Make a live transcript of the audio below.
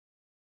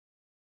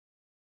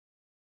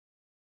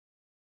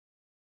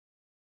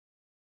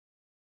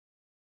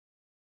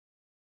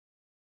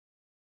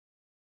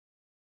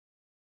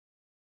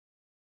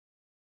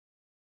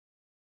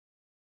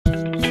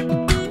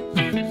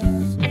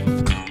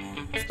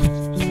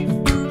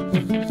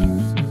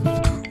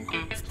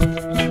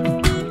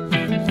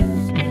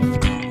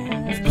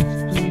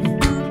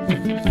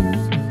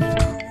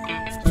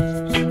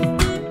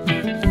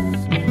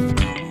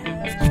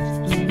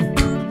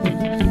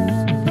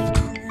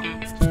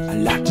I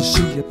like to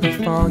see you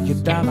before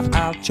you're down or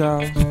out,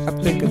 y'all. I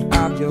think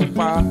I'm your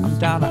wife, I'm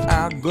down or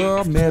out,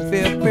 girl.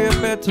 Maybe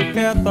we're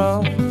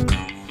together.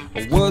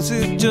 Or was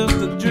it just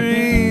a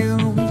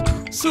dream?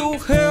 So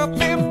help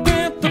me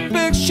paint the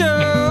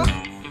picture,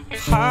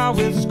 how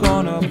it's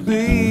gonna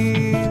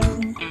be.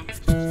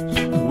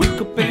 We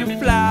could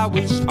paint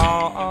flowers,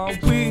 are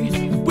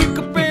we? We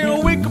could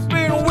paint, we could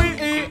paint, we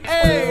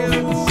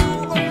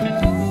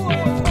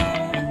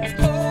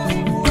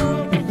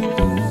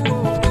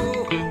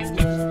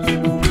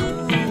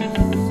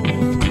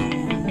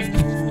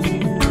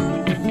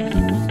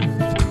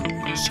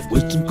So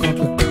wisdom comes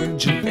with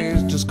age, and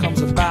age just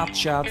comes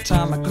about, y'all.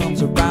 Time that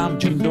comes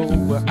around, you know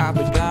where I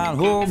began.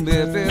 Oh,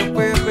 maybe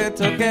we'll be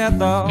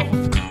together.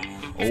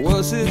 Or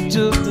was it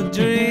just a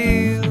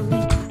dream?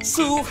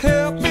 So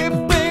help me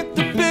paint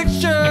the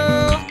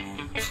picture,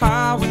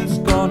 how it's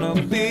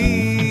gonna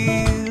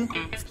be.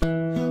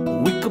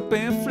 We could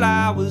paint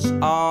flowers,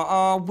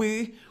 are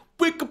we?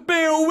 We could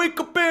paint, we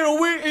could paint,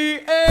 we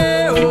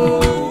oh.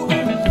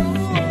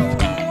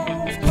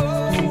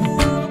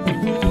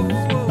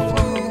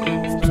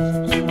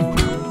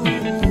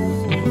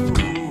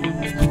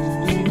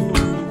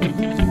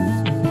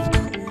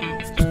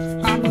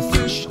 I'm a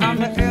fish on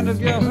the end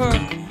of your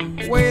hook,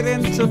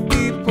 waiting to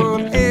be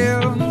pulled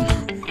in,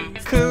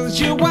 'cause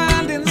you're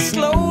winding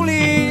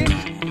slowly.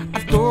 I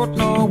don't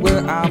know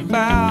where I'm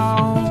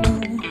bound.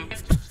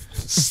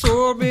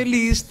 So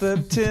release the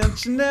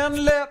tension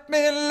and let me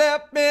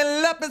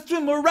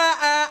swim around.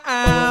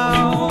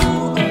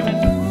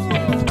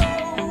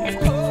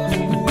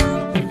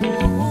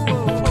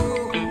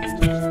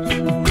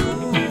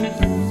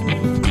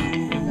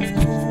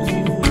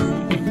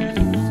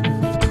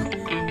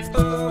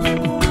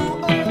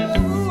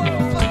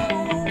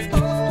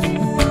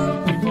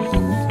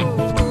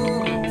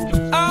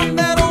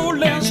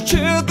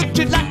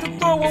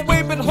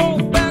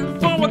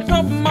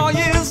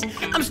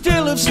 I'm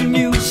still of some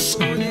use.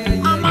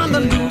 I'm on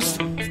the loose.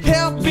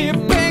 Help me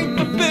paint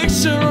the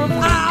picture of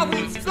how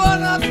it's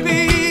gonna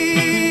be.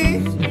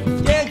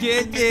 Yeah,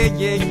 yeah, yeah,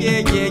 yeah, yeah,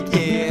 yeah, yeah.